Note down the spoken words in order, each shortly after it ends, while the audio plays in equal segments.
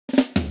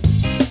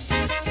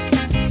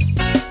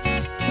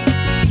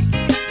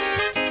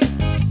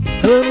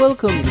and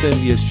welcome to the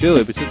MBS Show,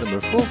 episode number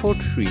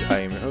 443. I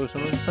am your host,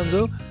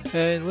 Sanzo,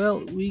 and well,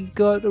 we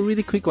got a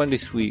really quick one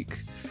this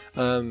week.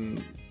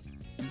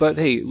 But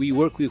hey, we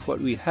work with what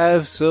we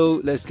have,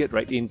 so let's get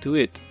right into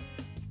it.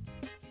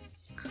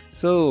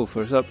 So,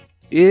 first up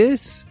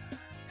is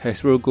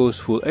Hasbro goes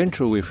full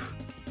intro with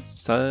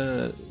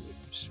smashing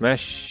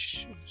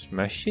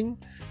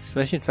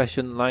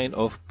fashion line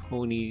of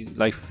pony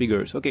life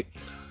figures. Okay,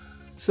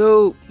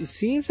 so it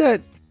seems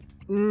that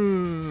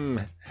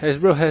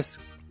Hasbro has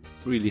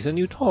released a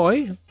new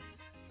toy,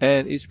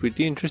 and it's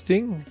pretty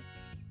interesting.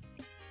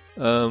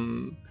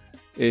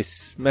 It's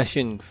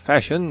smashing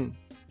fashion.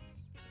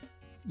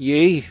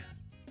 Yay!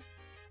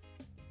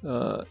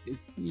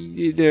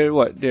 They're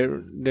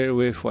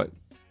with what?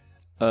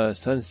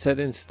 Sunset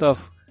and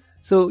stuff.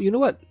 So you know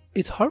what?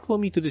 It's hard for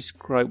me to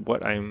describe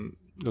what I'm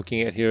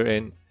looking at here.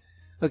 And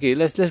okay,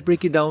 let's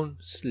break it down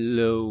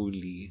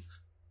slowly.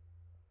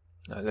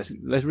 Let's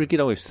break it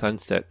down with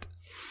Sunset.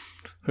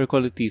 Her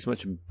quality is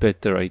much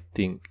better, I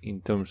think,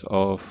 in terms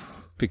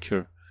of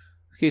picture.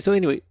 Okay, so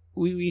anyway,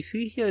 we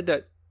see here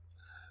that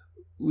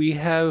we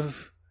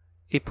have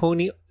a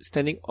pony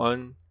standing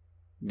on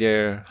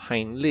their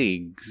hind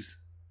legs,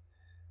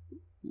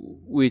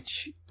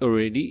 which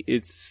already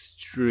it's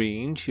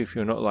strange if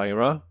you're not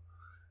Lyra.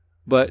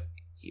 But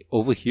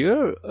over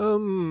here,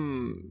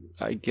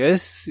 I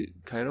guess it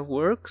kind of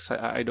works.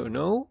 I don't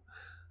know.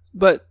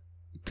 But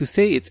to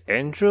say it's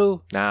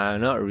Andro, nah,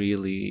 not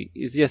really.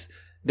 It's just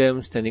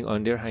them standing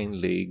on their hind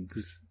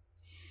legs.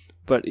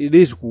 But it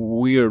is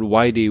weird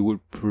why they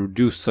would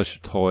produce such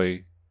a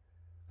toy.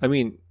 I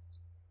mean,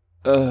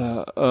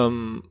 okay,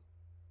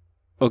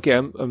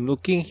 I'm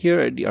looking here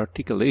at the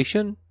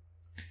articulation,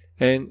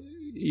 and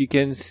you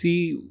can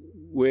see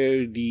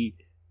where the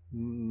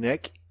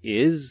neck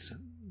is.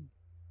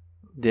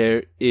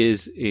 There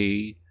is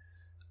a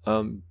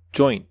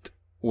joint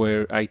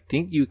where I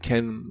think you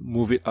can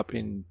move it up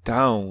and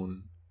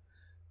down.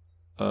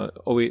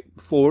 Forward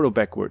or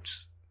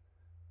backwards.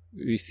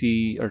 We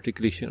see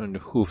articulation on the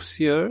hoofs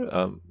here.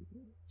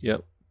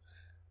 Yep.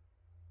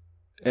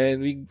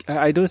 And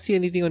I don't see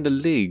anything on the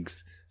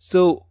legs.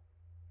 So,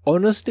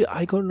 honestly,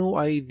 I got no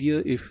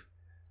idea if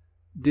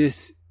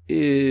this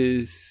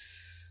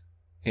is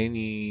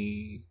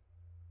any,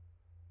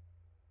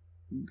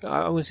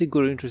 I wouldn't say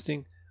good or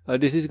interesting.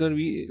 This is going to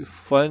be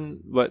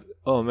fun, but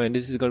oh man,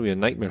 this is going to be a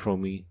nightmare for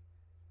me.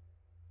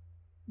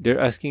 They're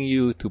asking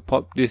you to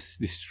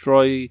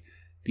destroy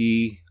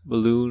the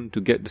balloon to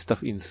get the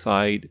stuff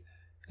inside,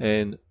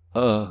 and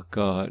oh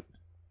god.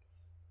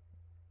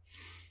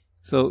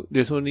 So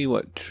there's only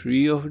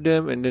 3 of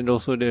them, and then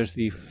also there's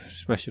the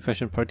Smash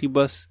Fashion Party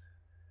Bus.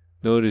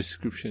 No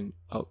description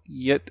out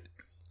yet.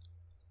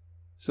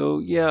 So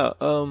yeah,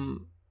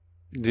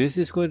 this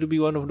is going to be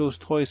one of those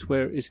toys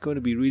where it's going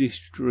to be really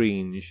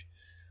strange.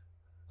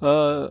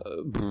 Yeah,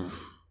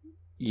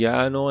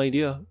 no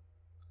idea.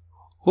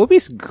 Hope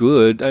it's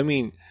good. I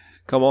mean,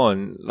 come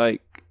on,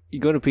 like,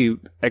 you're gonna pay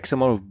X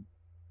amount of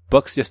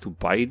bucks just to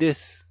buy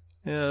this?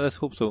 Yeah, let's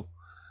hope so.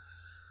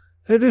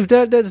 And with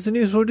that's the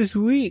news for this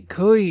week.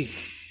 Oy.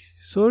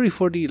 Sorry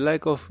for the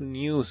lack of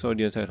news,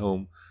 audience at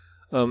home.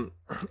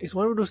 It's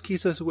one of those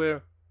cases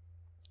where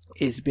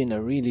it's been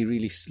a really,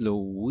 really slow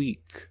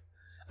week.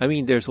 I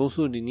mean, there's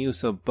also the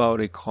news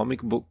about a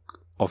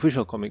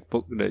official comic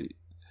book that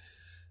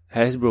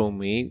Hasbro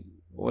made,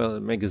 a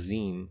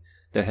magazine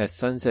that has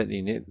Sunset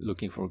in it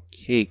looking for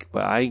cake,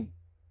 but I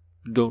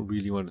don't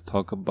really want to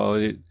talk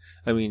about it.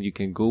 I mean, you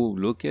can go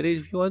look at it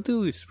if you want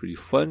to. It's pretty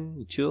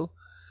fun, chill.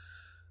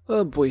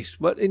 Boys.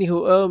 But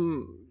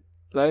anywho,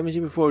 like I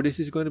mentioned before, this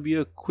is going to be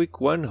a quick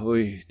one.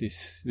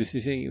 This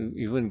isn't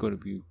even going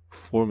to be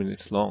 4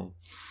 minutes long.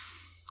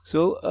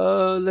 So,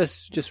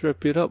 let's just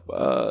wrap it up.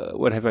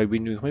 What have I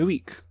been doing with my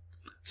week?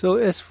 So,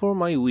 as for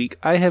my week,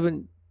 I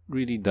haven't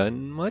really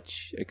done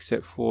much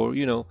except for,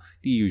 the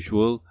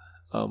usual,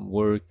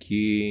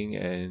 working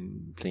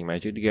and playing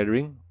Magic the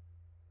Gathering.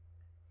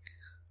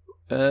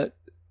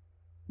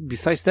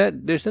 Besides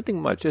that, there's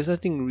nothing much. There's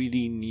nothing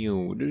really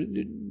new. There's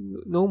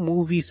no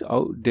movies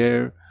out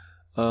there.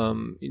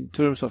 In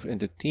terms of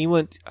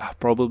entertainment,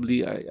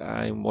 probably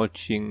I'm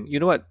watching. You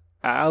know what?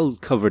 I'll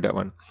cover that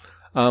one.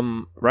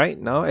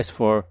 Right now, as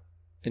for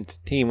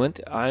entertainment,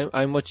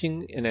 I'm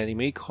watching an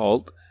anime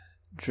called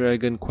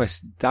Dragon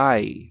Quest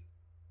Dai.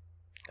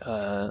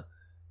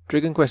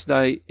 Dragon Quest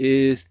Dai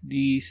is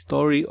the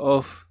story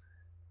of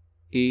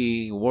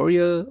a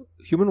human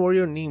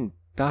warrior named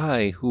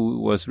Dai, who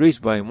was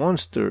raised by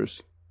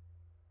monsters,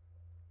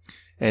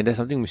 and there's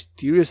something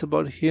mysterious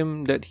about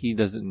him that he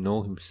doesn't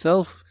know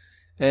himself,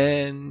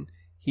 and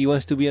he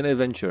wants to be an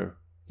adventurer.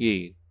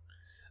 Yay.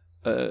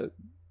 The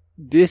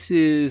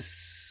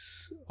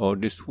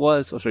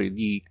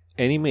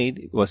anime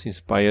was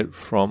inspired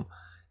from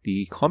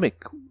the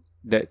comic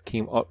that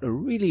came out a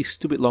really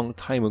stupid long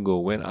time ago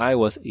when I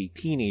was a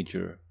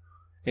teenager,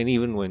 and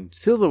even when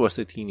Silver was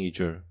a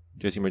teenager.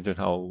 Just imagine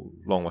how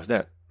long was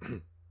that.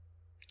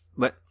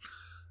 But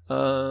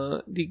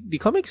the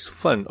comic's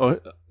fun,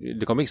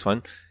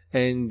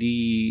 and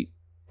the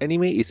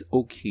anime is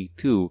okay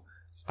too.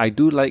 I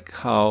do like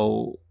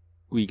how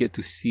we get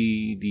to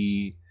see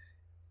the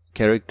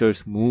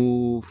characters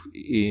move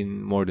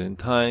in modern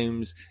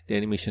times. The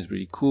animation is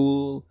really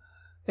cool.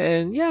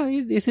 And yeah,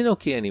 it's an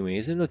okay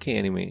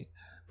anime.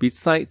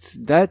 Besides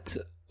that,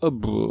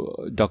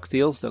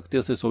 DuckTales.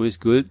 DuckTales is always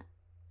good.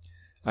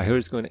 I heard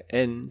it's going to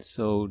end,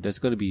 so that's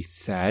going to be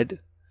sad.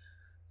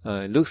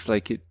 It looks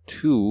like it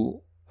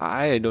too.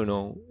 I don't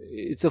know.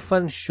 It's a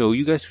fun show.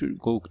 You guys should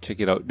go check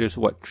it out. There's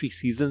 3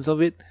 seasons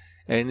of it,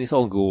 and it's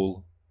all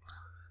gold.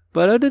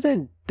 But other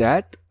than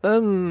that,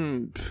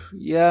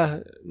 yeah,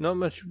 not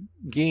much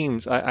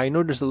games. I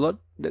know there's a lot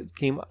that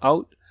came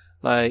out,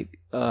 like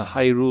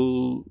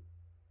Hyrule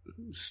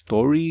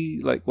Story,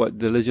 like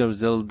The Legend of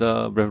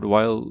Zelda, Breath of the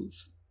Wild,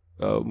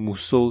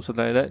 Musou,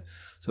 something like that.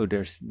 So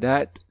there's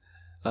that.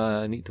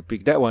 I need to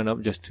pick that one up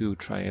just to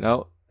try it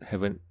out.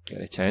 Haven't got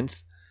a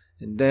chance.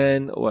 And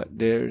then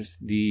there's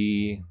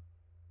the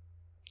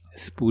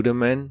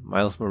Spider-Man,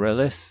 Miles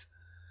Morales.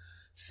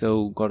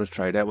 So gotta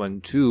try that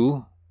one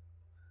too.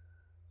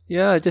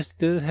 Yeah, I just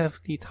didn't have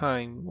the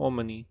time or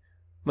money.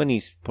 Money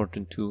is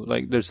important too.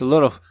 Like, there's a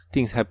lot of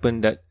things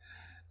happen that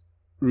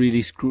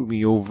really screwed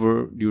me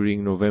over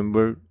during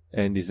November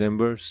and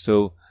December.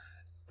 So,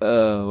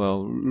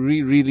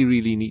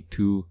 really need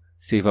to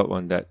save up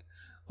on that.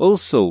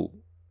 Also,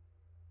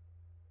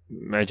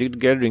 Magic the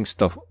Gathering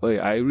stuff.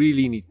 I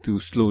really need to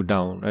slow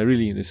down. I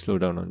really need to slow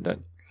down on that.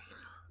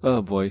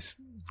 Oh, boys.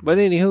 But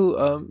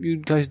anywho, you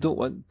guys don't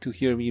want to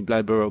hear me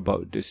blabber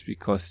about this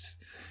because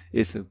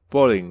it's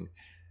boring.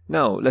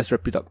 Now, let's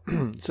wrap it up.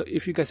 So,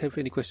 if you guys have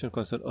any questions,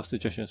 concerns, or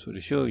suggestions for the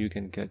show, you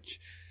can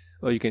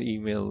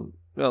email,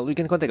 you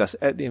can contact us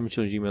at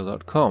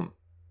themshow@gmail.com.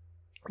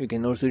 You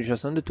can also reach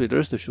us on the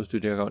Twitters. The show's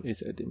Twitter account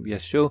is at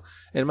MBS Show,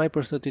 and my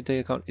personal Twitter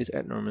account is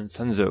at Norman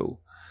Sanzo.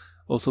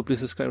 Also, please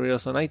subscribe to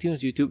us on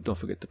iTunes, YouTube. Don't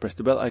forget to press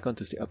the bell icon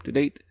to stay up to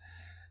date.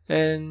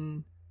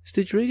 And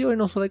Stitch Radio,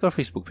 and also like our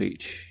Facebook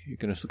page. You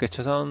can also catch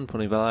us on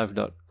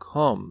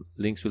ponyvallelive.com.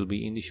 Links will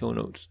be in the show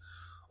notes.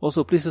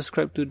 Also, please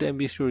subscribe to the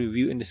MBS Show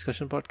Review and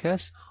Discussion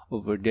Podcast.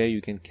 Over there, you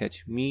can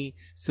catch me,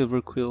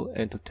 Silver Quill,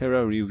 and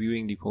Totera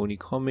reviewing the Pony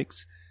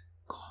comics,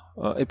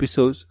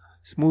 episodes,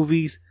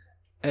 movies,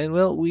 and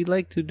we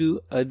like to do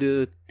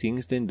other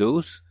things than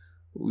those.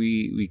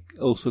 We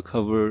also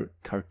cover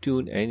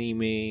cartoon,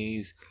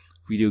 animes,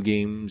 video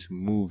games,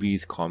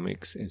 movies,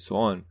 comics, and so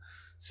on.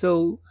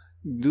 So,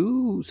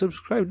 do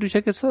subscribe, do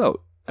check us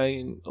out.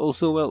 And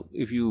also,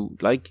 if you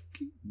like,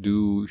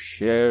 do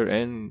share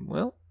and,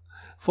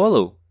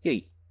 follow.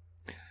 Yay.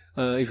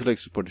 If you'd like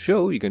to support the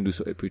show, you can do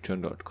so at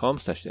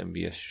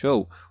patreon.com/MBS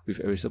Show. With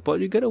every support,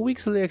 you get a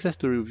week's early access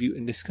to review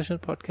and discussion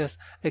podcast,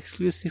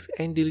 exclusive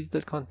and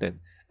deleted content,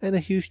 and a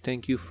huge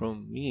thank you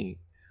from me.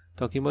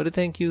 Talking about the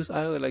thank yous,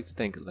 I would like to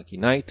thank Lucky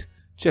Knight,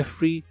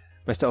 Jeffrey,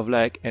 Master of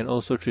Lag, and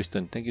also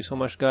Tristan. Thank you so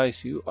much,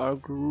 guys. You are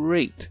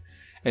great.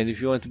 And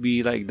if you want to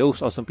be like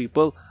those awesome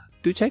people,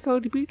 do check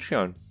out the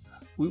Patreon.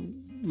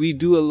 We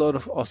do a lot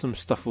of awesome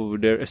stuff over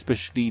there,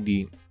 especially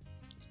the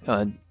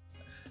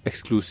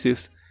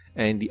exclusives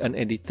and the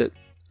unedited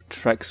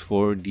tracks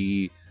for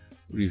the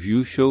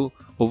review show.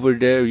 Over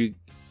there,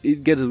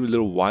 it gets a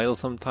little wild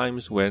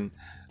sometimes when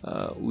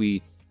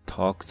we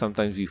talk.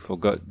 Sometimes we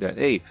forgot that,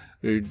 hey,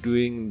 we're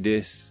doing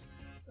this.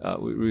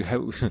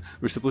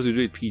 We're supposed to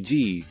do it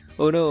PG.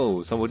 Oh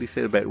no, somebody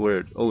said a bad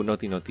word. Oh,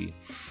 naughty.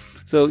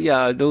 So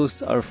yeah,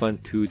 those are fun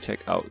to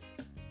check out.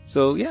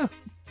 So yeah,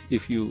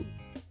 if you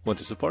want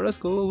to support us,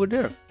 go over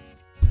there.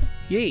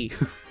 Yay!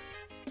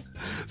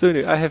 So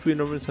anyway, I have been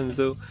Norman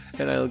Sanzo,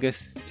 and I'll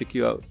check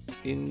you out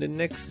in the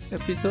next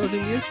episode of the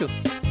MBS Show.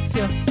 See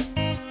ya!